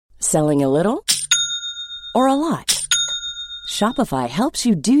Selling a little or a lot? Shopify helps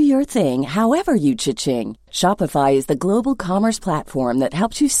you do your thing however you cha-ching. Shopify is the global commerce platform that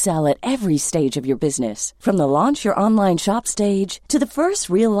helps you sell at every stage of your business. From the launch your online shop stage to the first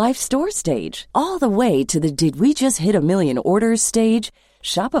real-life store stage, all the way to the did we just hit a million orders stage.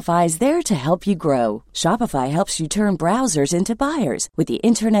 Shopify is there to help you grow. Shopify helps you turn browsers into buyers with the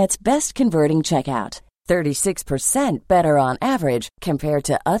internet's best converting checkout. 36% better on average compared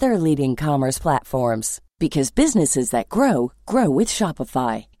to other leading commerce platforms. Because businesses that grow, grow with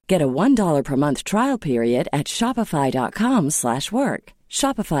Shopify. Get a $1 per month trial period at shopify.com/work.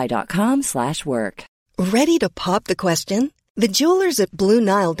 Shopify.com/work. Ready to pop the question? The jewelers at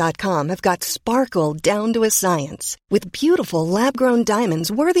BlueNile.com have got sparkle down to a science with beautiful lab-grown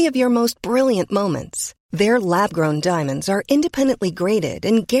diamonds worthy of your most brilliant moments. Their lab-grown diamonds are independently graded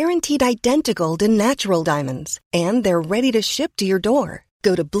and guaranteed identical to natural diamonds, and they're ready to ship to your door.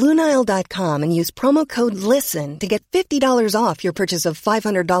 Go to BlueNile.com and use promo code LISTEN to get $50 off your purchase of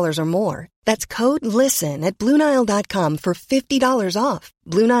 $500 or more. That's code LISTEN at BlueNile.com for $50 off.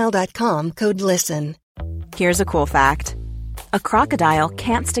 BlueNile.com, code LISTEN. Here's a cool fact. A crocodile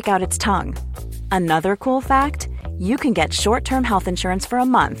can't stick out its tongue. Another cool fact, you can get short-term health insurance for a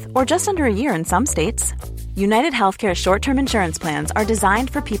month or just under a year in some states. United Healthcare short-term insurance plans are designed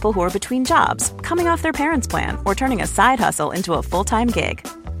for people who are between jobs, coming off their parents' plan, or turning a side hustle into a full-time gig.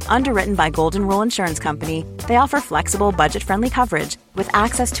 Underwritten by Golden Rule Insurance Company, they offer flexible, budget-friendly coverage with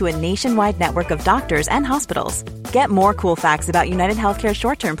access to a nationwide network of doctors and hospitals. Get more cool facts about United Healthcare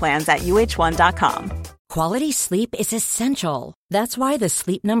short-term plans at uh1.com. Quality sleep is essential. That's why the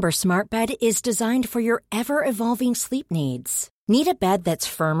Sleep Number Smart Bed is designed for your ever-evolving sleep needs. Need a bed that's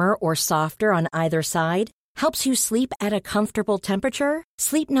firmer or softer on either side? Helps you sleep at a comfortable temperature?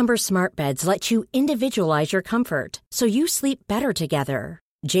 Sleep Number Smart Beds let you individualize your comfort, so you sleep better together.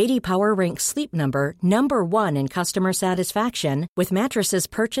 J.D. Power ranks Sleep Number number 1 in customer satisfaction with mattresses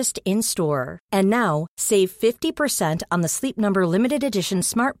purchased in-store. And now, save 50% on the Sleep Number Limited Edition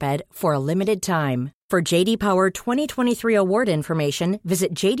Smart Bed for a limited time. For J.D. Power 2023 award information,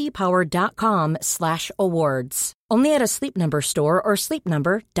 visit jdpower.com/awards. Only at a Sleep Number store or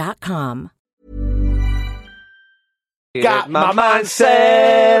sleepnumber.com. Got my mind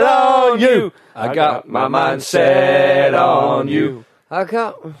set on you. I got my mind set on you. I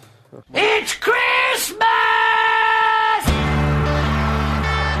got... It's Christmas!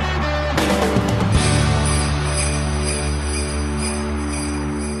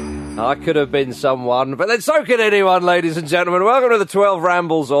 I could have been someone, but then so could anyone, ladies and gentlemen. Welcome to the 12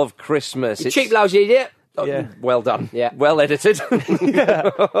 Rambles of Christmas. You cheap lousy idiot. Oh, yeah. Well done. Yeah. Well edited.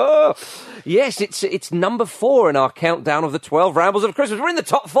 Yes, it's number 4 in our countdown of the 12 Rambles of Christmas. We're in the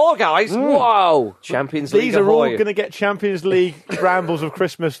top 4, guys. Whoa. Champions League. These are all ahoy. going to get Champions League Rambles of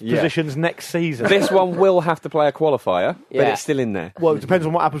Christmas positions next season. This one will have to play a qualifier, but Yeah. it's still in there. Well, it depends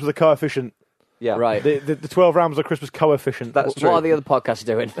on what happens with the coefficient. Yeah. Right. The 12 Rambles of Christmas coefficient. That's true. What are the other podcasts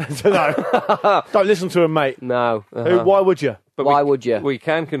doing? No. Don't listen to him, mate. No. Why would you? But Why would you? We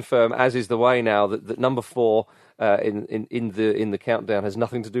can confirm, as is the way now, that number 4 in the countdown has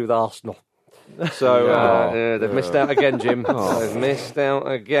nothing to do with Arsenal. So they've missed out again, Jim. They've missed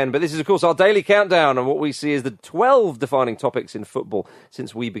out again. But this is, of course, our daily countdown, and what we see is the 12 defining topics in football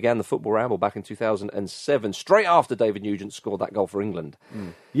since we began the Football Ramble back in 2007, straight after David Nugent scored that goal for England.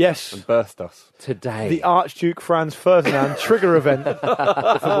 Yes. And birthed us. Today. The Archduke Franz Ferdinand trigger event. The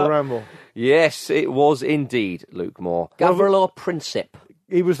Football Ramble. Yes, it was indeed, Luke Moore. Gavrilo Princip.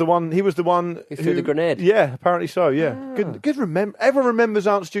 He was the one. He threw the grenade. Yeah, apparently so. Yeah, good. Everyone remembers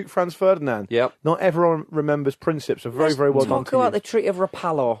Archduke Franz Ferdinand. Yep. Not everyone remembers Princip. So very well done. Talk to you. about the Treaty of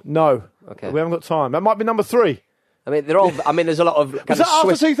Rapallo. No. Okay. We haven't got time. That might be number 3. I mean, they're all. I mean, there's a lot of Was kind that of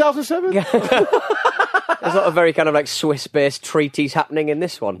after Swiss. 2007? There's a lot of very kind of like Swiss-based treaties happening in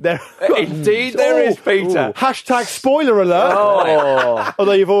this one. Indeed, there is, Peter. Hashtag spoiler alert. Oh,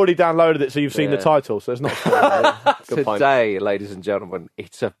 Although you've already downloaded it, so you've seen the title, so it's not. good point. Today, ladies and gentlemen,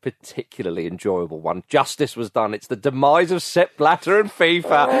 it's a particularly enjoyable one. Justice was done. It's the demise of Sepp Blatter and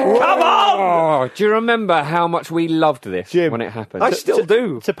FIFA. Come on! Oh, do you remember how much we loved this Jim, when it happened? I still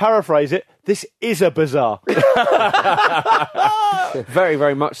do. To paraphrase it, this is a bazaar. Very,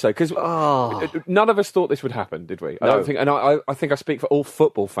 very much so. Because none of us thought this would happen, did we? I don't think, and I think I speak for all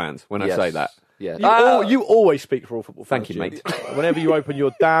football fans when I say that. Yeah. You always speak for all football fans. Thank you, Jim. mate. Whenever you open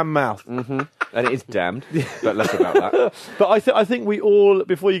your damn mouth. And it is damned, but less about that. But I think we all,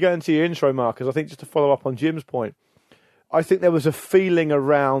 before you go into your intro, Marcus, I think just to follow up on Jim's point, I think there was a feeling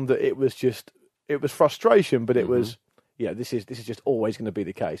around that it was frustration, but it was, this is just always going to be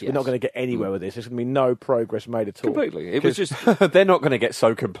the case. We're not going to get anywhere with this. There's going to be no progress made at all. Completely. It was just... They're not going to get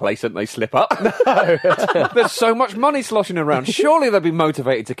so complacent they slip up. No. There's so much money sloshing around. Surely they'll be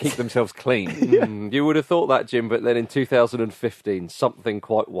motivated to keep themselves clean. You would have thought that, Jim, but then in 2015, something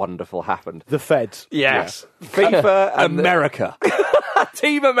quite wonderful happened. The Feds. Yes. FIFA and America.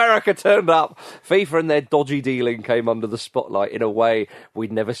 Team America turned up. FIFA and their dodgy dealing came under the spotlight in a way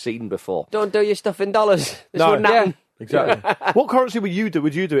we'd never seen before. Don't do your stuff in dollars. This No. wouldn't happen. Exactly. What currency would you do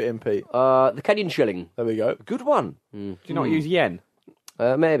it in, Pete? The Kenyan shilling. There we go. Good one. Do you not use yen?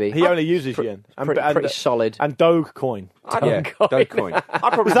 Maybe. He only uses yen. Pretty solid. And Dogecoin.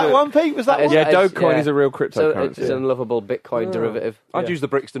 Dogecoin. Was that one, Pete? Was that one? Yeah, Dogecoin is a real cryptocurrency. So it's an unlovable Bitcoin derivative. I'd use the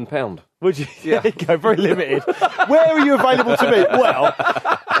Brixton pound. Would you? Yeah. There you go. Very limited. Where are you available to me? Well,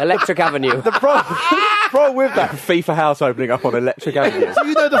 Electric Avenue. the problem with that. FIFA house opening up on Electric Avenue. Do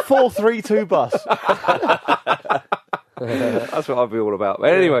you know the 432 bus? That's what I'd be all about.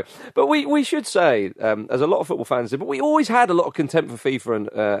 But anyway, but we should say, as a lot of football fans did, but we always had a lot of contempt for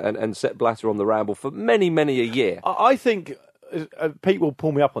FIFA and Sepp Blatter on the Ramble for many, many a year. I think Pete will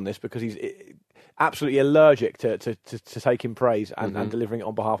pull me up on this because he's absolutely allergic to taking praise and delivering it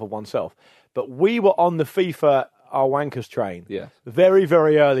on behalf of oneself. But we were on the FIFA our wankers train very,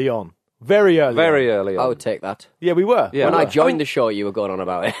 very early on. Very early on. I would take that. Yeah, we were. When I joined the show, you were going on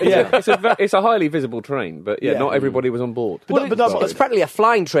about it. Yeah. It's a highly visible train, but not everybody was on board. But It's practically a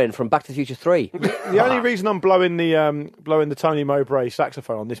flying train from Back to the Future 3. the only reason I'm blowing the Tony Mowbray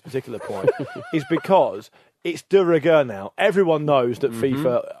saxophone on this particular point is because it's de rigueur now. Everyone knows that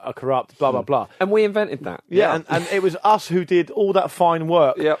FIFA are corrupt, blah, blah, blah. And we invented that. Yeah, and it was us who did all that fine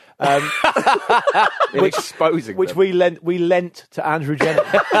work. Yep. Exposing which we lent to Andrew Jennings.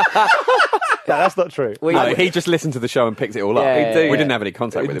 That's not true. He just listened to the show and picked it all up. Indeed. We didn't have any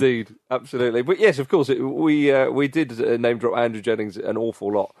contact with him. Indeed, absolutely. But yes, of course, we did name drop Andrew Jennings an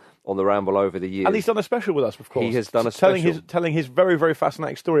awful lot on the Ramble over the years. And he's done a special with us, of course. He has done a special. Telling his very, very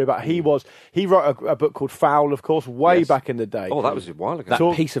fascinating story about he wrote a book called Foul, of course, way back in the day. Oh, that was a while ago.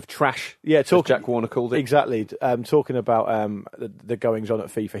 That piece of trash, as Jack Warner called it. Exactly. Talking about the goings-on at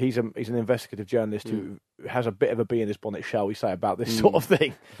FIFA. He's an investigative journalist who has a bit of a bee in his bonnet, shall we say, about this sort of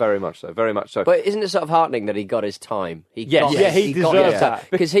thing. Very much so, very much so. But isn't it sort of heartening that he got his time? He deserved that.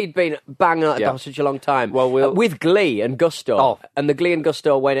 Because he'd been banging at it for such a long time. Well, with glee and gusto. And the glee and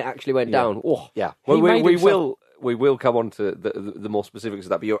gusto when it actually went down. Oh. Yeah. Well, we will come on to the more specifics of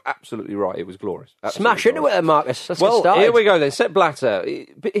that, but you're absolutely right. It was glorious. Smash into it then, Marcus. Let's get started. Here we go then. Sepp Blatter.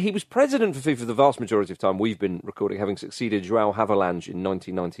 He was president for FIFA the vast majority of time we've been recording, having succeeded João Havelange in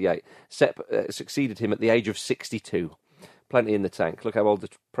 1998. Sepp succeeded him at the age of 62. Plenty in the tank. Look how old the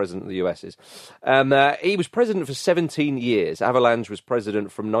president of the US is. He was president for 17 years. Havelange was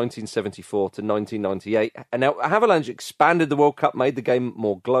president from 1974 to 1998. And now Havelange expanded the World Cup, made the game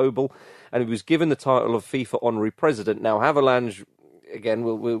more global, and he was given the title of FIFA honorary president. Now Havelange, again,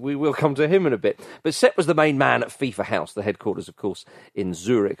 we will come to him in a bit. But Sepp was the main man at FIFA House, the headquarters, of course, in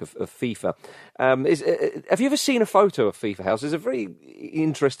Zurich of FIFA. Have you ever seen a photo of FIFA House? It's a very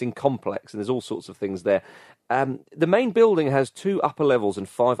interesting complex, and there's all sorts of things there. The main building has 2 upper levels and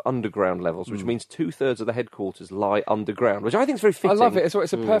 5 underground levels, which means 2/3 of the headquarters lie underground, which I think is very fitting. I love it.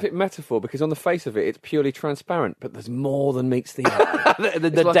 It's a perfect metaphor because on the face of it, it's purely transparent, but there's more than meets the eye. the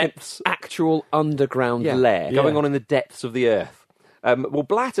depths. Actual underground lair. Going on in the depths of the earth. Well,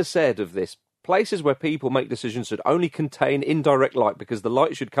 Blatter said of this, places where people make decisions should only contain indirect light because the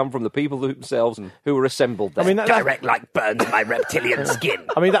light should come from the people themselves who were assembled there. I mean, Direct light burns my reptilian skin.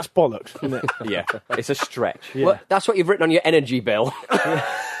 I mean, that's bollocks, isn't it? Yeah, it's a stretch. Yeah. Well, that's what you've written on your energy bill.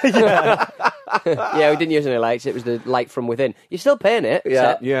 We didn't use any lights. It was the light from within. You're still paying it.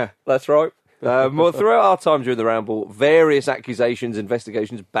 Yeah, that's right. Well, throughout our time during the Ramble, various accusations,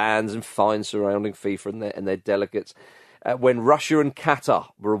 investigations, bans and fines surrounding FIFA and their delegates. When Russia and Qatar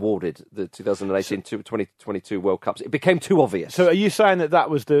were awarded the 2018 to 2022 World Cups, it became too obvious. So are you saying that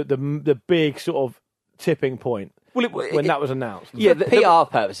was the big sort of tipping point when that was announced? Yeah, for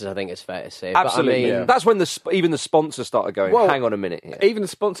PR purposes, I think it's fair to say. Absolutely. But I mean, that's when even the sponsors started going, hang on a minute here. Even the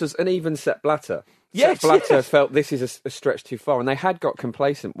sponsors and even Sepp Blatter. Yes, Sepp Blatter felt this is a stretch too far, and they had got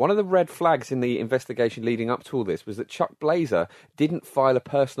complacent. One of the red flags in the investigation leading up to all this was that Chuck Blazer didn't file a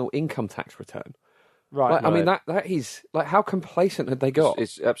personal income tax return. Right. I mean, that is how complacent had they got?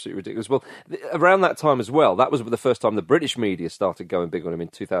 It's absolutely ridiculous. Well, around that time as well, that was the first time the British media started going big on him in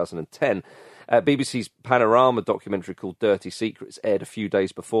 2010. BBC's Panorama documentary called Dirty Secrets aired a few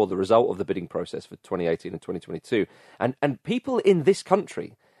days before the result of the bidding process for 2018 and 2022. And people in this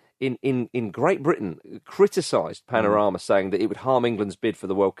country in Great Britain criticised Panorama, saying that it would harm England's bid for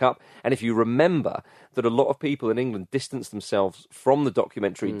the World Cup. And if you remember that a lot of people in England distanced themselves from the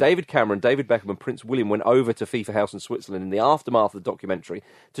documentary, David Cameron, David Beckham and Prince William went over to FIFA House in Switzerland in the aftermath of the documentary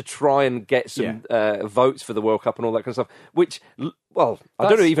to try and get some votes for the World Cup and all that kind of stuff, which, well, I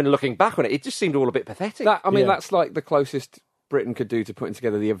don't know, even looking back on it, it just seemed all a bit pathetic. That's like the closest Britain could do to putting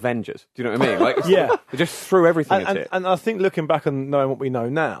together the Avengers. Do you know what I mean? Like, they just threw everything at it. And I think looking back and knowing what we know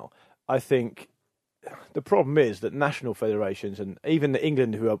now, I think the problem is that national federations and even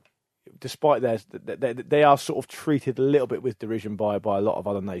England, who are, despite theirs, they are sort of treated a little bit with derision by a lot of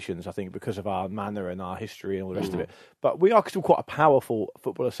other nations, I think, because of our manner and our history and all the rest of it. But we are still quite a powerful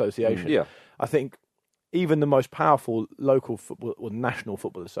football association. Yeah. I think even the most powerful local football or national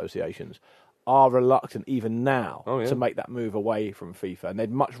football associations are reluctant even now to make that move away from FIFA, and they'd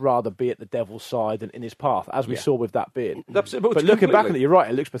much rather be at the devil's side than in his path, as we saw with that bid. But looking back at it, you're right,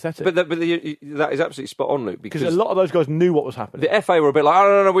 it looks pathetic. But that is absolutely spot on, Luke, because a lot of those guys knew what was happening. The FA were a bit like,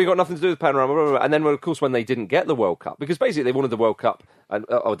 no, we've got nothing to do with Panorama, blah, blah, blah. And then, of course, when they didn't get the World Cup, because basically they wanted the World Cup, and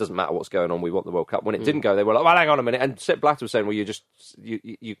it doesn't matter what's going on, we want the World Cup. When it didn't go, they were like, well, hang on a minute. And Sepp Blatter was saying, well, you're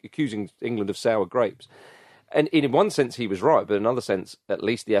accusing England of sour grapes. And in one sense, he was right, but in another sense, at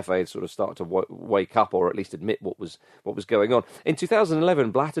least the FA had sort of started to wake up, or at least admit what was going on. In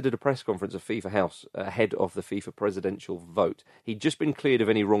 2011, Blatter did a press conference at FIFA House ahead of the FIFA presidential vote. He'd just been cleared of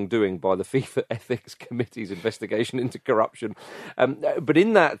any wrongdoing by the FIFA Ethics Committee's investigation into corruption. But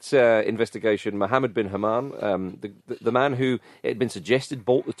in that investigation, Mohammed bin Hammam, the man who it had been suggested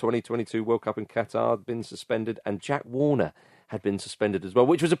bought the 2022 World Cup in Qatar, had been suspended, and Jack Warner had been suspended as well,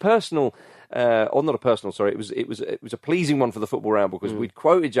 which was a personal, or not a personal, sorry, it was a pleasing one for the Football Ramble, because we'd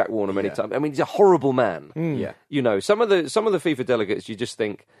quoted Jack Warner many times. I mean, he's a horrible man. You know, some of the FIFA delegates, you just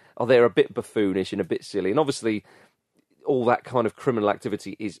think, oh, they're a bit buffoonish and a bit silly, and obviously all that kind of criminal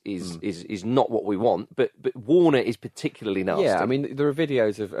activity is not what we want, but Warner is particularly nasty. Yeah, I mean, there are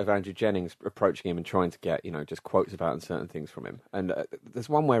videos of Andrew Jennings approaching him and trying to get, just quotes about certain things from him. And there's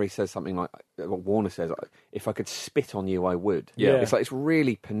one where he says something like, what Warner says, if I could spit on you, I would. Yeah. It's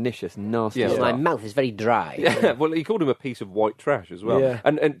really pernicious, nasty stuff. My mouth is very dry. Yeah, well, he called him a piece of white trash as well. Yeah.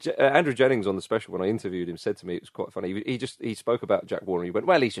 And Andrew Jennings on the special, when I interviewed him, said to me, it was quite funny. He spoke about Jack Warner. He went,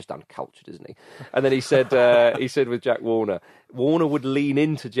 well, he's just uncultured, isn't he? And then he said with Jack Warner would lean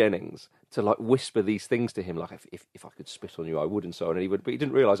into Jennings to like whisper these things to him, like if I could spit on you, I would, and so on. And but he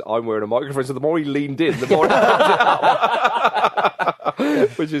didn't realise I'm wearing a microphone. So the more he leaned in, the more. I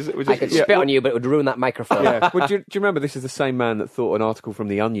could spit on you, but it would ruin that microphone. Yeah. Well, do you remember this is the same man that thought an article from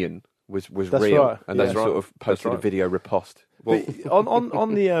The Onion was That's real, right. and they sort of posted a video riposte. Well,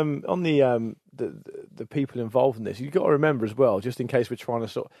 on the people involved in this, you've got to remember as well, just in case we're trying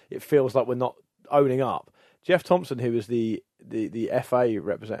to it feels like we're not owning up. Jeff Thompson, who was the FA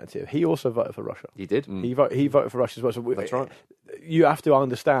representative, he also voted for Russia. He did. He voted for Russia as well. So that's right. You have to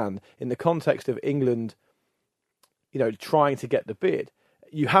understand, in the context of England, trying to get the bid,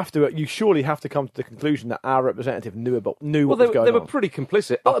 you surely have to come to the conclusion that our representative knew what was going on. They were pretty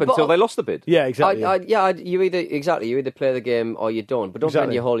complicit up until they lost the bid. Yeah, exactly. You either play the game or you don't. But don't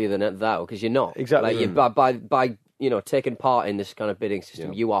pretend you're holier than thou, because you're not. Exactly. Like by taking part in this kind of bidding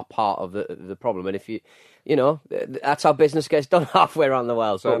system, you are part of the problem. And if that's how business gets done halfway around the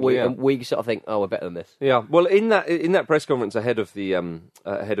world. But we sort of think, oh, we're better than this. Yeah. Well, in that press conference ahead of the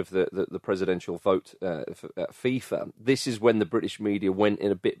presidential vote at FIFA, this is when the British media went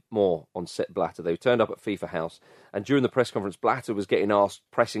in a bit more on Sepp Blatter. They turned up at FIFA House, and during the press conference, Blatter was getting asked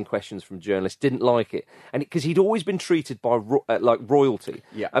pressing questions from journalists. Didn't like it, and because he'd always been treated by like royalty.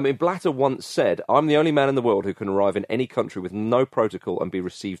 Yeah. I mean, Blatter once said, "I'm the only man in the world who can arrive in any country with no protocol and be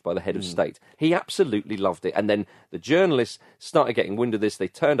received by the head of state." He absolutely loved it. And then the journalists started getting wind of this. They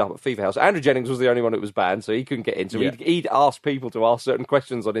turned up at FIFA House. Andrew Jennings was the only one that was banned, so he couldn't get in. So he'd asked people to ask certain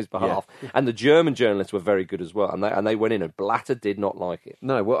questions on his behalf. Yeah. And the German journalists were very good as well. And they went in, and Blatter did not like it.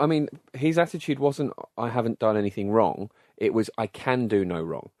 No, well, I mean, his attitude wasn't, I haven't done anything wrong. It was, I can do no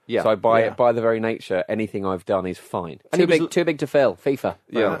wrong. Yeah. So by the very nature, anything I've done is fine. Too big to fail, FIFA.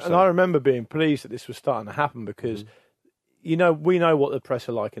 Yeah. And I remember being pleased that this was starting to happen, because, we know what the press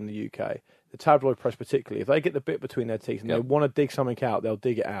are like in the UK. The tabloid press particularly, if they get the bit between their teeth and they want to dig something out, they'll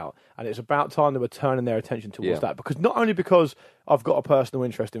dig it out. And it's about time they were turning their attention towards that. Because not only because I've got a personal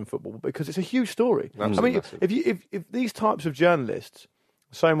interest in football, but because it's a huge story. Absolutely. I mean, if these types of journalists,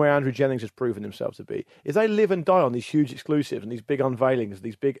 the same way Andrew Jennings has proven himself to be, if they live and die on these huge exclusives and these big unveilings,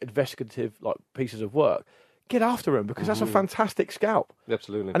 these big investigative pieces of work, get after him because that's a fantastic scalp.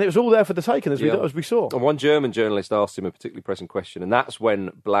 Absolutely. And it was all there for the taking, as we saw. And one German journalist asked him a particularly pressing question, and that's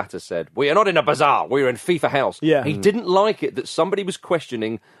when Blatter said, "We are not in a bazaar, we are in FIFA House." Yeah. He didn't like it that somebody was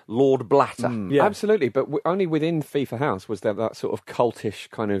questioning Lord Blatter. Yeah. Absolutely, but only within FIFA House was there that sort of cultish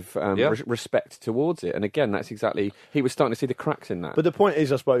kind of respect towards it. And again, that's exactly, he was starting to see the cracks in that. But the point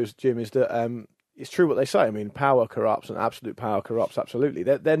is, I suppose, Jim, is that it's true what they say. I mean, power corrupts, and absolute power corrupts. Absolutely,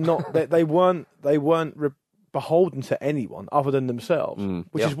 they're not. they weren't beholden to anyone other than themselves,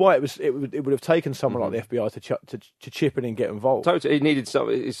 which is why it would have taken someone like the FBI to chip in and get involved. Totally, it needed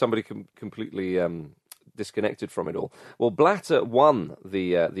somebody completely disconnected from it all. Well, Blatter won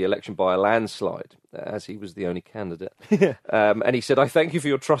the election by a landslide, as he was the only candidate. And he said, "I thank you for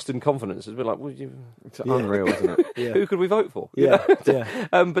your trust and confidence." It's a bit like, it's unreal, isn't it? Who could we vote for? Yeah.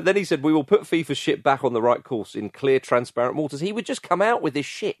 But then he said, "We will put FIFA's ship back on the right course in clear, transparent waters." He would just come out with this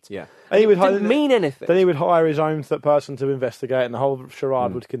shit. Yeah. And he didn't mean anything. Then he would hire his own person to investigate, and the whole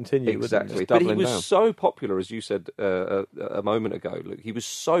charade would continue. Exactly. But he was so popular, as you said a moment ago, Luke. He was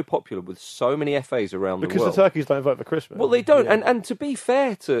so popular with so many FAs around the world. Because the turkeys don't vote for Christmas. Well, they don't. Yeah. And to be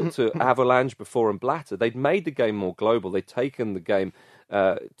fair to Avalanche before and Blatter, they'd made the game more global. They'd taken the game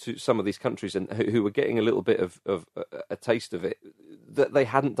to some of these countries and who were getting a little bit of a taste of it that they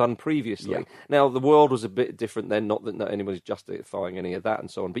hadn't done previously. Yeah. Now, the world was a bit different then, not that anybody's justifying any of that and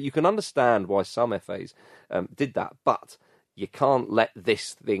so on. But you can understand why some FAs did that. But you can't let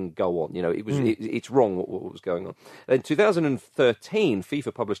this thing go on. You know, it's wrong what was going on. In 2013,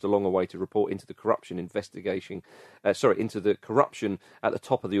 FIFA published a long-awaited report into the corruption into the corruption at the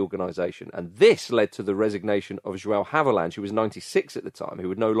top of the organisation, and this led to the resignation of João Havelange, who was 96 at the time, who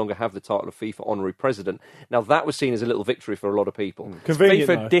would no longer have the title of FIFA honorary president. Now, that was seen as a little victory for a lot of people. Convenient,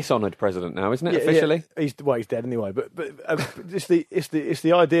 FIFA dishonoured president now, isn't it? Officially, yeah. He's dead anyway. But it's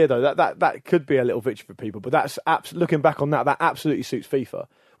the idea though that could be a little victory for people. But that's looking back on that absolutely suits FIFA.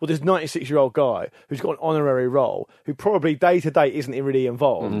 Well, this 96-year-old guy who's got an honorary role, who probably day-to-day isn't really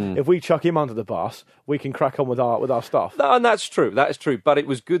involved, if we chuck him under the bus, we can crack on with our stuff. No, and that's true. That is true. But it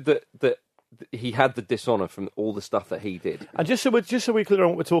was good that he had the dishonour from all the stuff that he did. And just so we're clear on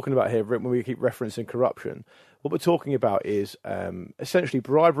what we're talking about here, when we keep referencing corruption, what we're talking about is essentially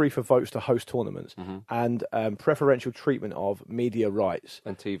bribery for votes to host tournaments and preferential treatment of media rights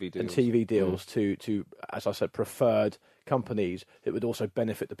and TV deals to, as I said, preferred companies that would also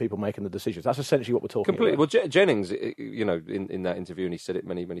benefit the people making the decisions. That's essentially what we're talking about. Well, Jennings, in that interview, and he said it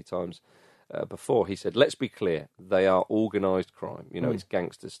many, many times before, he said, "Let's be clear, they are organised crime. It's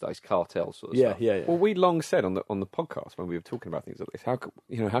gangster stuff, it's cartel sort of stuff." Yeah. Well, we long said on the podcast when we were talking about things like this, how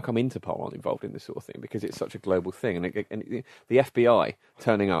come Interpol aren't involved in this sort of thing? Because it's such a global thing, and the FBI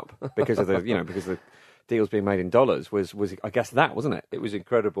turning up because of the deals being made in dollars was I guess that, wasn't it? It was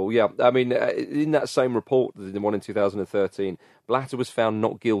incredible, yeah. I mean, in that same report, the one in 2013, Blatter was found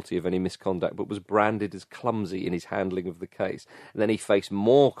not guilty of any misconduct, but was branded as clumsy in his handling of the case. And then he faced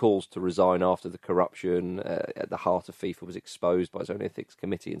more calls to resign after the corruption at the heart of FIFA was exposed by his own ethics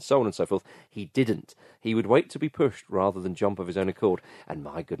committee and so on and so forth. He didn't. He would wait to be pushed rather than jump of his own accord. And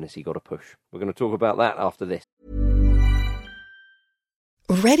my goodness, he got a push. We're going to talk about that after this.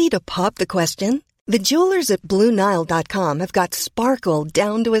 Ready to pop the question? The jewelers at BlueNile.com have got sparkle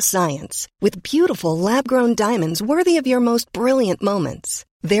down to a science with beautiful lab-grown diamonds worthy of your most brilliant moments.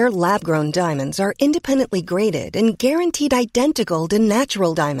 Their lab-grown diamonds are independently graded and guaranteed identical to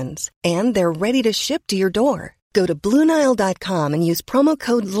natural diamonds, and they're ready to ship to your door. Go to BlueNile.com and use promo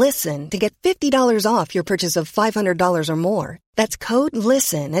code LISTEN to get $50 off your purchase of $500 or more. That's code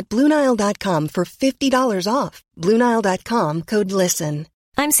LISTEN at BlueNile.com for $50 off. BlueNile.com, code LISTEN.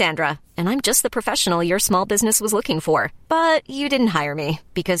 I'm Sandra, and I'm just the professional your small business was looking for. But you didn't hire me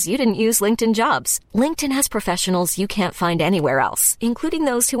because you didn't use LinkedIn Jobs. LinkedIn has professionals you can't find anywhere else, including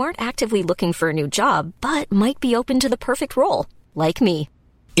those who aren't actively looking for a new job, but might be open to the perfect role, like me.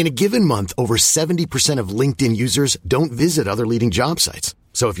 In a given month, over 70% of LinkedIn users don't visit other leading job sites.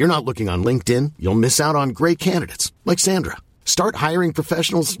 So if you're not looking on LinkedIn, you'll miss out on great candidates, like Sandra. Start hiring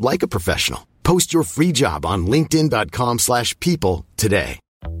professionals like a professional. Post your free job on linkedin.com/people today.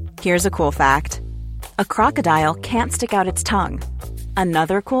 Here's a cool fact. A crocodile can't stick out its tongue.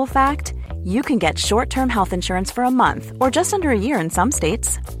 Another cool fact, you can get short-term health insurance for a month or just under a year in some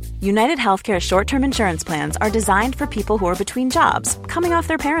states. United Healthcare short-term insurance plans are designed for people who are between jobs, coming off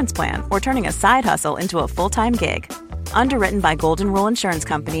their parents' plan, or turning a side hustle into a full-time gig. Underwritten by Golden Rule Insurance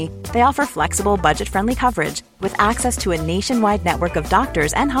Company, they offer flexible, budget-friendly coverage with access to a nationwide network of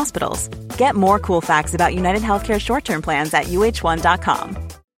doctors and hospitals. Get more cool facts about United Healthcare short-term plans at uh1.com.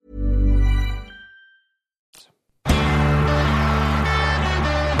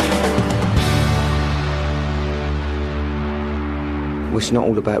 Well, it's not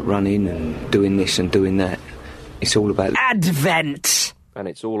all about running and doing this and doing that. It's all about Advent. And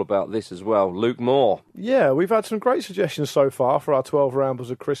it's all about this as well. Luke Moore. Yeah, we've had some great suggestions so far for our 12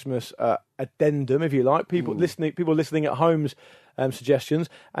 Rambles of Christmas addendum, if you like. People listening at home's suggestions.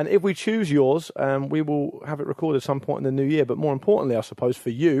 And if we choose yours, we will have it recorded at some point in the new year. But more importantly, I suppose, for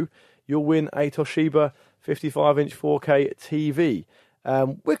you, you'll win a Toshiba 55-inch 4K TV.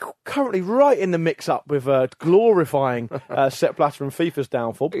 We're currently right in the mix-up with glorifying Sepp Blatter and FIFA's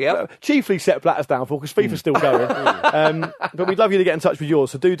downfall. Yep. Chiefly Sepp Blatter's downfall, because FIFA's still going. But we'd love you to get in touch with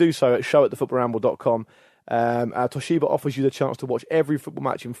yours, so do so at show@thefootballramble.com. Toshiba offers you the chance to watch every football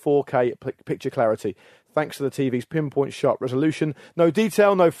match in 4K picture clarity, thanks to the TV's pinpoint sharp resolution. No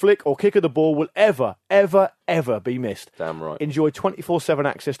detail, no flick or kick of the ball will ever be missed. Damn right. Enjoy 24/7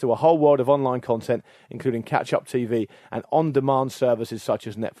 access to a whole world of online content, including catch-up TV and on-demand services such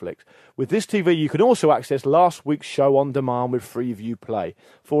as Netflix. With this TV, you can also access last week's show on demand with Freeview Play.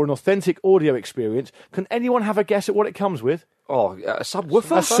 For an authentic audio experience, can anyone have a guess at what it comes with? Oh, a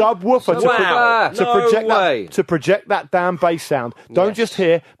subwoofer? A subwoofer. Wow. To project that damn bass sound. Don't just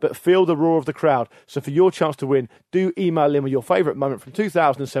hear, but feel the roar of the crowd. So for your chance to win, do email in with your favourite moment from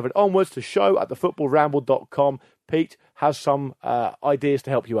 2007 onwards to show@thefootballramble.com. Pete has some ideas to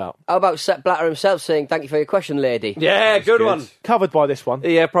help you out. How about Sepp Blatter himself saying, "Thank you for your question, lady"? Yeah, good one. Covered by this one.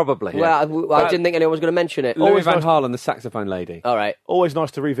 Yeah, probably. Well, I didn't think anyone was going to mention it. Louis Van Gaal, the saxophone lady. All right. Always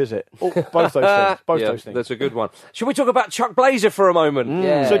nice to revisit. Both those things. That's a good one. Should we talk about Chuck Blazer for a moment?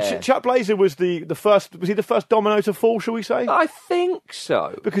 Yeah. So Chuck Blazer was the first. Was he the first domino to fall? Shall we say? I think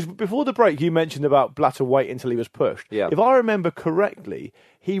so. Because before the break, you mentioned about Blatter waiting until he was pushed. Yeah. If I remember correctly,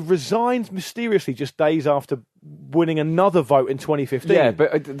 he resigned mysteriously just days after winning another vote in 2015. Yeah,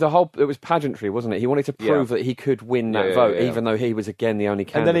 but it was pageantry, wasn't it? He wanted to prove that he could win that vote, even though he was again the only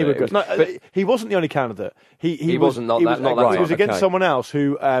candidate. And then he would go. No, he wasn't the only candidate. He was against someone else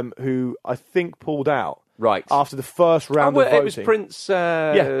who I think pulled out. Right. After the first round of voting. It was Prince,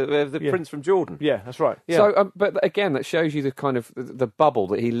 Prince from Jordan. Yeah, that's right. Yeah. So, but again, that shows you the kind of the bubble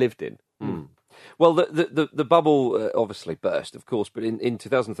that he lived in. Mm. Well, the bubble obviously burst, of course, but in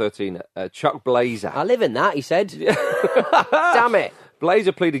 2013, Chuck Blazer... I live in that, he said. Damn it.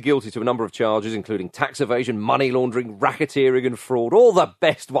 Blazer pleaded guilty to a number of charges, including tax evasion, money laundering, racketeering and fraud. All the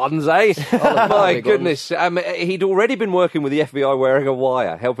best ones, eh? My goodness. He'd already been working with the FBI wearing a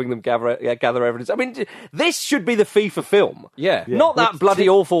wire, helping them gather evidence. I mean, this should be the FIFA film. Yeah. Not that bloody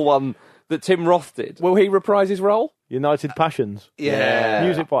awful one that Tim Roth did. Will he reprise his role? United Passions. Yeah.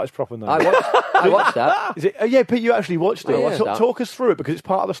 Music by its proper name. I watched that. Is it? Yeah, Pete, you actually watched it. Yeah. Talk us through it, because it's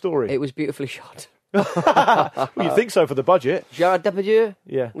part of the story. It was beautifully shot. Well, you think so for the budget. Gerard Depardieu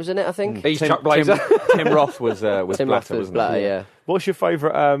was in it, I think. He's Chuck Blazer. Tim Roth was Tim Blatter, Roth wasn't Blatter, it? yeah. What's your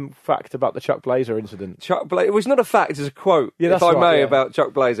favourite fact about the Chuck Blazer incident? Chuck Blazer. It was not a fact, it's a quote, if I may, about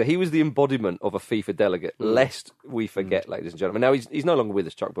Chuck Blazer. He was the embodiment of a FIFA delegate, lest we forget, ladies and gentlemen. Now, he's no longer with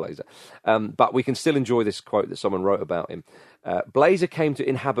us, Chuck Blazer, but we can still enjoy this quote that someone wrote about him. Blazer came to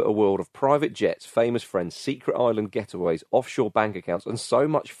inhabit a world of private jets, famous friends, secret island getaways, offshore bank accounts, and so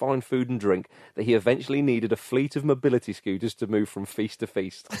much fine food and drink that he eventually needed a fleet of mobility scooters to move from feast to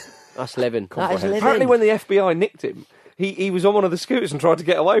feast. That's living. That is living. Apparently when the FBI nicked him, he was on one of the scooters and tried to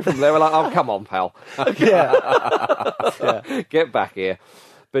get away from them. They were like, oh, come on, pal. Get back here.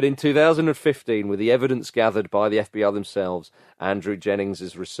 But in 2015, with the evidence gathered by the FBI themselves, Andrew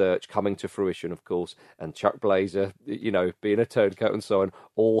Jennings' research coming to fruition, of course, and Chuck Blazer, being a turncoat and so on,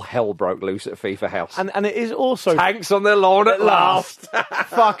 all hell broke loose at FIFA House. And it is also... Tanks on their lawn at last.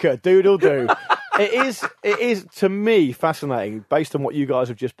 Fucker, doodle-doo. It is, to me, fascinating, based on what you guys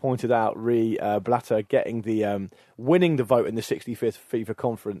have just pointed out, Blatter getting winning the vote in the 65th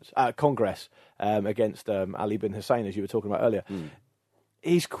FIFA Congress against Ali bin Hussein, as you were talking about earlier.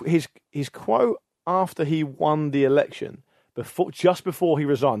 His quote after he won the election, just before he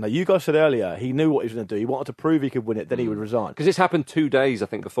resigned. Now, you guys said earlier he knew what he was going to do. He wanted to prove he could win it, then he would resign. Because this happened 2 days, I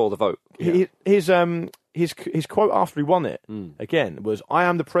think, before the vote. Yeah. His quote after he won it, again, was, "I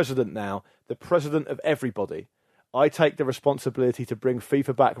am the president now, the president of everybody. I take the responsibility to bring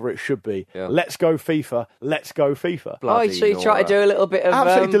FIFA back where it should be. Yeah. Let's go FIFA. Let's go FIFA." So you try to do a little bit of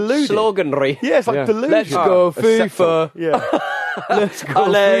sloganry. Yeah, it's like delusion. Let's go FIFA. Yeah. Let's go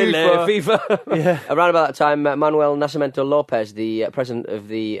FIFA. Yeah. Around about that time, Manuel Nascimento Lopez, the president of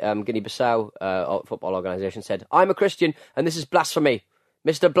the Guinea-Bissau football organisation, said, "I'm a Christian and this is blasphemy.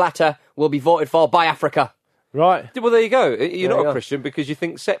 Mr. Blatter will be voted for by Africa." Right. Well, there you go. You're not a Christian because you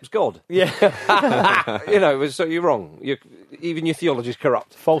think Sepp's God. Yeah. So you're wrong. Even your theology's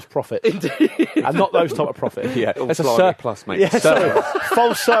corrupt. False prophet. Indeed. And not those type of prophet. Yeah, it's a surplus, mate. Yeah,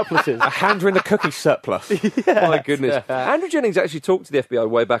 false surpluses. A hand in the cookie surplus. My goodness. Andrew Jennings actually talked to the FBI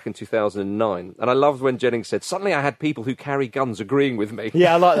way back in 2009, and I loved when Jennings said, "Suddenly I had people who carry guns agreeing with me."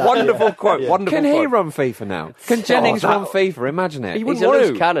 Yeah, I like that. Wonderful quote. Wonderful Can quote. he run FIFA now? Can Jennings run FIFA? Imagine it. He's a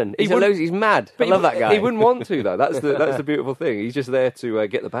loose cannon. He's mad. I love that guy. He wouldn't want to, though. That's the beautiful thing. He's just there to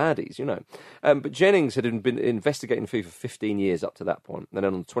get the baddies, you know. But Jennings had been investigating FIFA for 15 years up to that point. And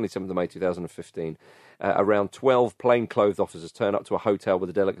then on the 27th of May 2015, around 12 plainclothes officers turned up to a hotel where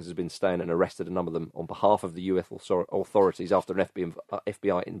the delegates had been staying and arrested a number of them on behalf of the US authorities after an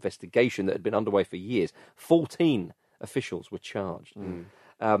FBI investigation that had been underway for years. 14 officials were charged.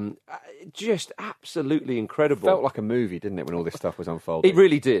 Just absolutely incredible. Felt like a movie, didn't it, when all this stuff was unfolding? It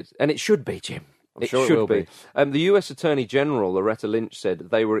really did. And it should be, Jim. I'm sure it will be. The US Attorney General, Loretta Lynch, said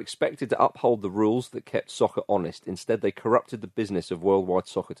they were expected to uphold the rules that kept soccer honest. Instead, they corrupted the business of worldwide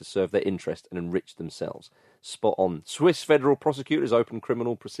soccer to serve their interest and enrich themselves. Spot on. Swiss federal prosecutors opened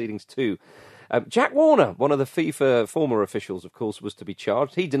criminal proceedings too. Jack Warner, one of the FIFA former officials, of course, was to be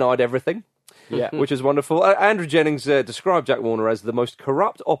charged. He denied everything, which is wonderful. Andrew Jennings described Jack Warner as the most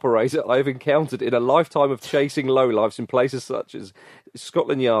corrupt operator I've encountered in a lifetime of chasing lowlifes in places such as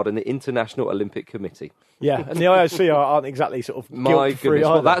Scotland Yard and the International Olympic Committee. Yeah, and the IOC aren't exactly sort of My guilt-free goodness.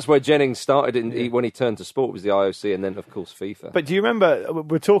 either. Well, that's where Jennings started when he turned to sport, was the IOC and then, of course, FIFA. But do you remember,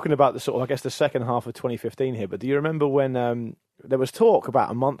 we're talking about the sort of, I guess, the second half of 2015 here, but do you remember when there was talk about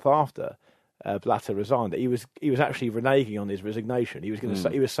a month after Blatter resigned that he was actually reneging on his resignation. He was going to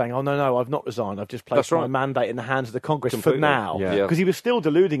say, he was saying, "Oh no, I've not resigned. I've just placed my mandate in the hands of the Congress for now." Because he was still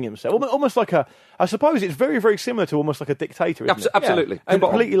deluding himself, almost like I suppose it's very, very similar to almost like a dictator. Isn't it? Absolutely, and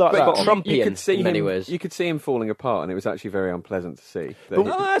completely like that. Trumpian in many ways. You could see him falling apart, and it was actually very unpleasant to see.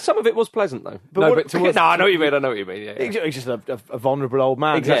 Some of it was pleasant though. I know what you mean. I know what you mean. Yeah. He's just a vulnerable old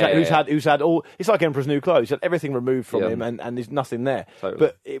man who's had all. It's like Emperor's New Clothes. He's had everything removed from him, and there's nothing there. Totally.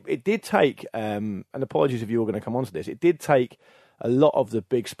 But it did take, and apologies if you were going to come on to this, it did take a lot of the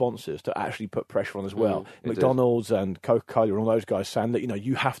big sponsors to actually put pressure on as well. McDonald's and Coca-Cola and all those guys saying that,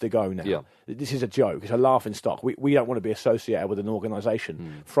 you have to go now. Yeah. This is a joke. It's a laughing stock. We don't want to be associated with an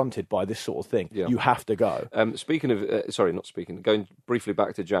organisation fronted by this sort of thing. Yeah. You have to go. Going briefly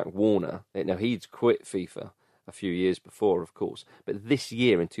back to Jack Warner, now he'd quit FIFA a few years before, of course. But this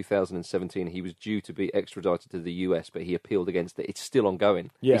year, in 2017, he was due to be extradited to the US, but he appealed against it. It's still ongoing.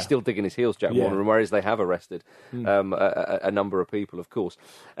 Yeah. He's still digging his heels, Jack Warner, and whereas they have arrested a number of people, of course.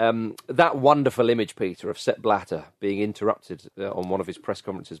 That wonderful image, Peter, of Sepp Blatter being interrupted on one of his press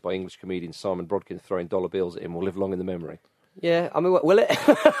conferences by English comedian Simon Brodkin throwing dollar bills at him will live long in the memory. Yeah, I mean, will it?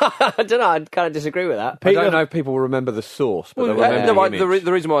 I don't know. I kind of disagree with that. I don't know if people will remember the source, but they'll remember the image.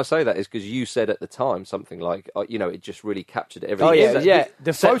 The reason why I say that is because you said at the time something like, it just really captured everything. Oh, yeah.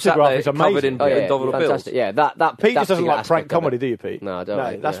 The photograph is amazing. Covered in dollar bills. Yeah, that Pete just doesn't like prank comedy, do you, Pete? No, I don't.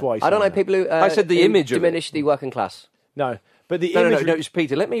 No, that's why. I don't like people who. I said the image diminish the working class. No. But the image... No, it's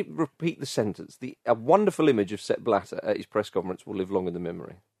Peter. Let me repeat the sentence. A wonderful image of Sepp Blatter at his press conference will live long in the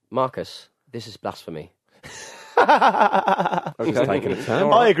memory. Marcus, this is blasphemy. Okay. Taking a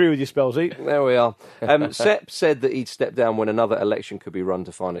turn. I agree with you, Spelsy. There we are. Sepp said that he'd step down when another election could be run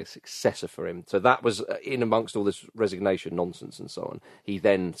to find a successor for him. So that was in amongst all this resignation nonsense and so on. He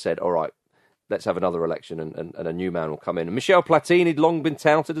then said, all right, let's have another election and a new man will come in. And Michel Platini had long been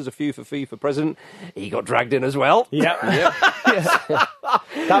touted as a FIFA president. He got dragged in as well. Yeah.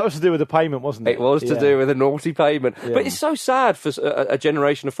 That was to do with the payment, wasn't it? It was to do with a naughty payment. Yeah. But it's so sad for a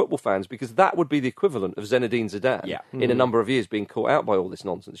generation of football fans because that would be the equivalent of Zinedine Zidane in a number of years being caught out by all this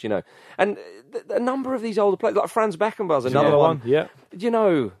nonsense, And a number of these older players, like Franz Beckenbauer's another one. Yeah.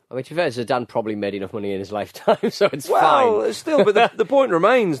 I mean, to be fair, Zidane probably made enough money in his lifetime, so it's fine. Well, still, but the point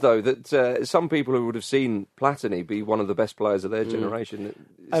remains, though, that some people who would have seen Platini be one of the best players of their generation,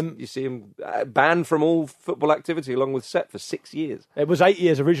 you see him banned from all football activity along with Sepp for 6 years. It was 8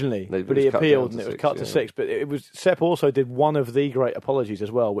 years originally, but he appealed and it was cut to 6. But Sepp also did one of the great apologies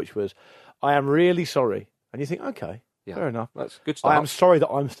as well, which was, I am really sorry. And you think, okay. Yeah, fair enough. That's good stuff. I am sorry that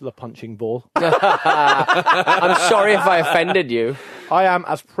I'm still a punching ball. I'm sorry if I offended you. I am,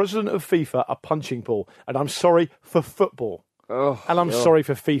 as president of FIFA, a punching ball. And I'm sorry for football. And I'm sorry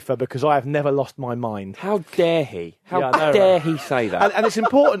for FIFA because I have never lost my mind. How dare he? How dare he say that? And it's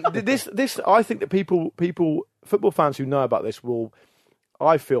important. This I think that people, football fans who know about this will,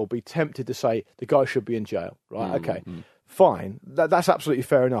 I feel, be tempted to say the guy should be in jail. Right? Okay. Fine. That's absolutely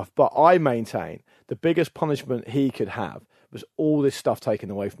fair enough. But I maintain the biggest punishment he could have was all this stuff taken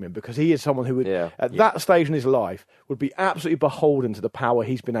away from him, because he is someone who would, at that stage in his life, would be absolutely beholden to the power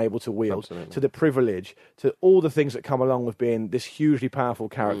he's been able to wield, to the privilege, to all the things that come along with being this hugely powerful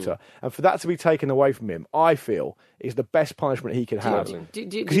character. And for that to be taken away from him, I feel, is the best punishment he could have.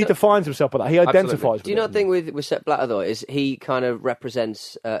 Because he defines himself by that. He identifies with it. Do you not think with Sepp Blatter, though, is he kind of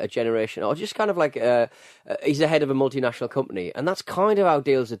represents a generation, or just kind of like he's the head of a multinational company, and that's kind of how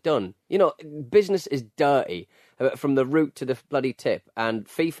deals are done. You know, business is dirty from the root to the bloody tip, and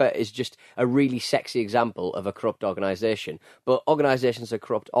FIFA is just a really sexy example of a corrupt organisation. But organisations are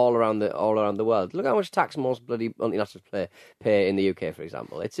corrupt all around the world. Look how much tax most bloody multinationals pay in the UK, for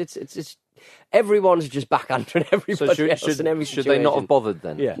example. It's everyone's just backhandering everybody else in every situation. Should they not have bothered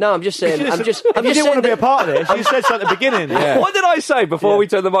then? Yeah. No, I'm just saying. You didn't want to be a part of this. You said so at the beginning. What did I say before we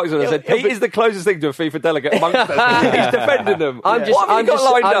turned the mics on? I said Pete is the closest thing to a FIFA delegate amongst us. He's defending them.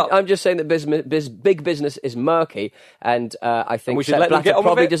 I'm just saying that big business is murky, and I think Sepp Blatter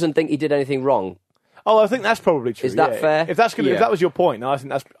probably doesn't think he did anything wrong. Oh, I think that's probably true. Is that fair? If that was your point, no, I think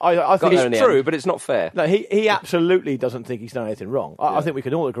that's. I think it's true, but it's not fair. No, he absolutely doesn't think he's done anything wrong. I think we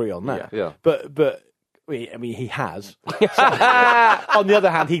can all agree on that. Yeah. But I mean, he has. On the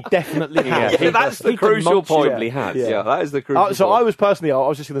other hand, he definitely has. That's the crucial point. Has. Yeah, that is the crucial point. So I was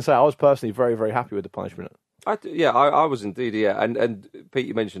just going to say, I was personally very, very happy with the punishment. I was indeed, And Pete,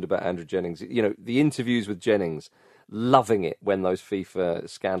 you mentioned about Andrew Jennings. You know, the interviews with Jennings, loving it when those FIFA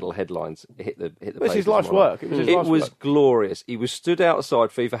scandal headlines hit the pages. It was his life's work. It was glorious. He was stood outside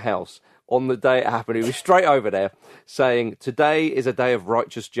FIFA House on the day it happened. He was straight over there saying, today is a day of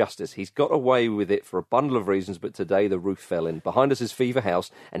righteous justice. He's got away with it for a bundle of reasons, but today the roof fell in. Behind us is FIFA House,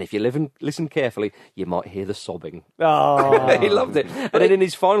 and if you listen carefully, you might hear the sobbing. Oh. He loved it. And then in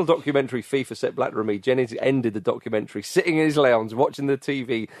his final documentary, FIFA Sepp Blatter and Me, Jennings ended the documentary sitting in his lounge, watching the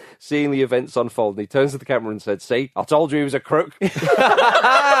TV, seeing the events unfold, and he turns to the camera and said, see, I told you he was a crook. He loved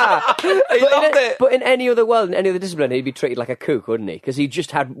it. But in any other world, in any other discipline, he'd be treated like a kook, wouldn't he? Because he was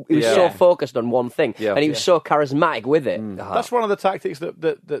so focused on one thing, and he was so charismatic with it. That's one of the tactics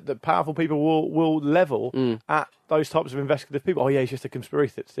that powerful people will level at those types of investigative people. Oh yeah, he's just a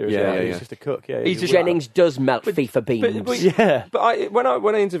conspiracy theorist. He's just a cook. Jennings does melt FIFA beans. But when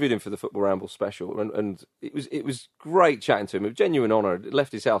I interviewed him for the Football Ramble special, and it was great chatting to him. A genuine honour.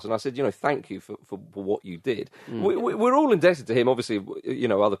 Left his house, and I said, thank you for what you did. We're all indebted to him. Obviously,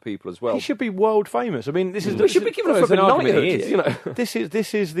 other people as well. He should be world famous. I mean, we should be given a fucking knighthood.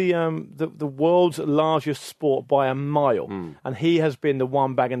 This is the world's largest sport by a mile, and he has been the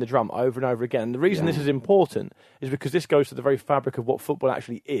one banging the drum over and over again. And the reason this is important is because this goes to the very fabric of what football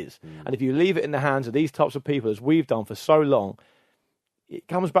actually is. And if you leave it in the hands of these types of people, as we've done for so long, it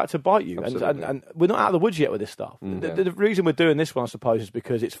comes back to bite you. And we're not out of the woods yet with this stuff. The reason we're doing this one, I suppose, is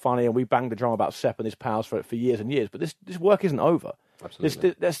because it's funny and we banged the drum about Sepp and his powers for years and years. But this work isn't over.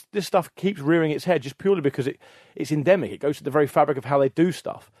 Absolutely. This stuff keeps rearing its head just purely because it's endemic. It goes to the very fabric of how they do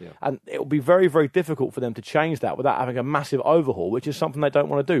stuff. Yeah. And it will be very, very difficult for them to change that without having a massive overhaul, which is something they don't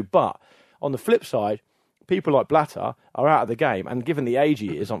want to do. But on the flip side, people like Blatter are out of the game, and given the age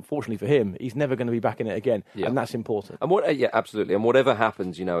he is, unfortunately for him, he's never going to be back in it again, and that's important. And absolutely. And whatever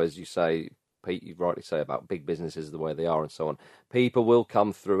happens, as you say, Pete, you rightly say about big businesses the way they are and so on, people will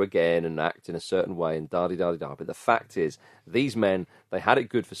come through again and act in a certain way and da-di-da-di-da. But the fact is, these men, they had it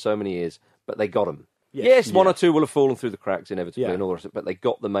good for so many years, but they got them. Yes, one or two will have fallen through the cracks inevitably and all the rest of it, but they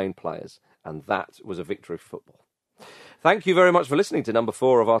got the main players, and that was a victory for football. Thank you very much for listening to number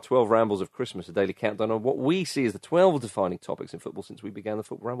 4 of our 12 Rambles of Christmas, a daily countdown on what we see as the 12 defining topics in football since we began the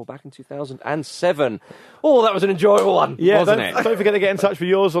Football Ramble back in 2007. Oh, that was an enjoyable one, wasn't it? Don't forget to get in touch with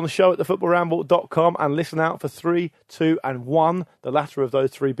yours on the show at thefootballramble.com and listen out for 3, 2 and 1, the latter of those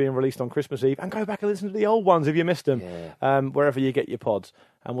 3 being released on Christmas Eve. And go back and listen to the old ones if you missed them, wherever you get your pods.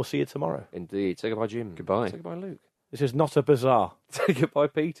 And we'll see you tomorrow. Indeed. Say goodbye, Jim. Goodbye. Say goodbye, Luke. This is not a bazaar. Say goodbye,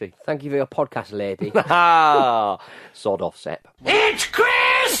 Petey. Thank you for your podcast, lady. Sod off, Sepp. It's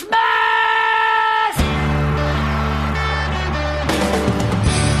Christmas!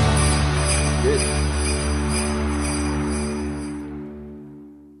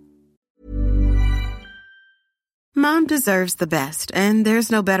 Mom deserves the best, and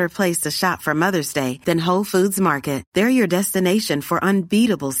there's no better place to shop for Mother's Day than Whole Foods Market. They're your destination for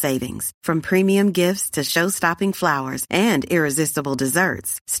unbeatable savings, from premium gifts to show-stopping flowers and irresistible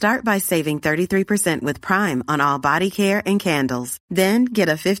desserts. Start by saving 33% with Prime on all body care and candles. Then get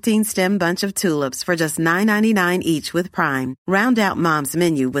a 15-stem bunch of tulips for just $9.99 each with Prime. Round out Mom's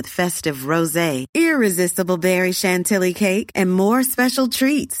menu with festive rosé, irresistible berry chantilly cake, and more special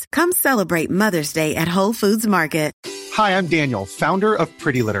treats. Come celebrate Mother's Day at Whole Foods Market. Hi, I'm Daniel, founder of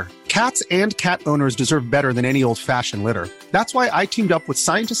Pretty Litter. Cats and cat owners deserve better than any old-fashioned litter. That's why I teamed up with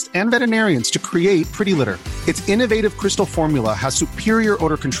scientists and veterinarians to create Pretty Litter. Its innovative crystal formula has superior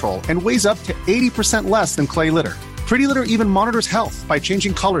odor control and weighs up to 80% less than clay litter. Pretty Litter even monitors health by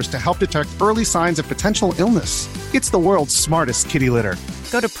changing colors to help detect early signs of potential illness. It's the world's smartest kitty litter.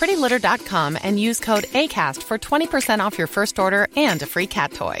 Go to prettylitter.com and use code ACAST for 20% off your first order and a free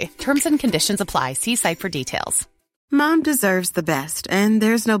cat toy. Terms and conditions apply. See site for details. Mom deserves the best, and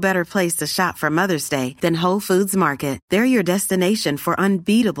there's no better place to shop for Mother's Day than Whole Foods Market. They're your destination for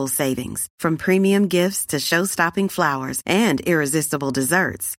unbeatable savings, from premium gifts to show-stopping flowers and irresistible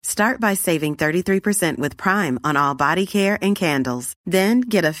desserts. Start by saving 33% with Prime on all body care and candles. Then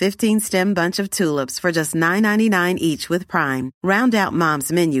get a 15-stem bunch of tulips for just $9.99 each with Prime. Round out Mom's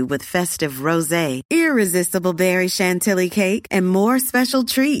menu with festive rosé, irresistible berry chantilly cake, and more special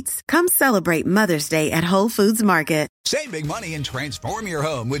treats. Come celebrate Mother's Day at Whole Foods Market. Save big money and transform your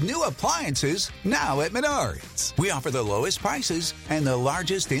home with new appliances now at Menards. We offer the lowest prices and the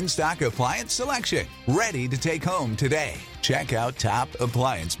largest in-stock appliance selection. Ready to take home today. Check out top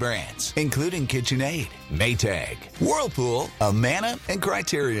appliance brands, including KitchenAid, Maytag, Whirlpool, Amana, and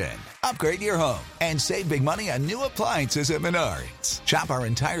Criterion. Upgrade your home and save big money on new appliances at Menards. Shop our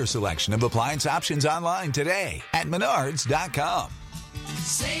entire selection of appliance options online today at Menards.com.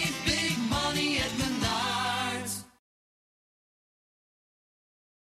 Save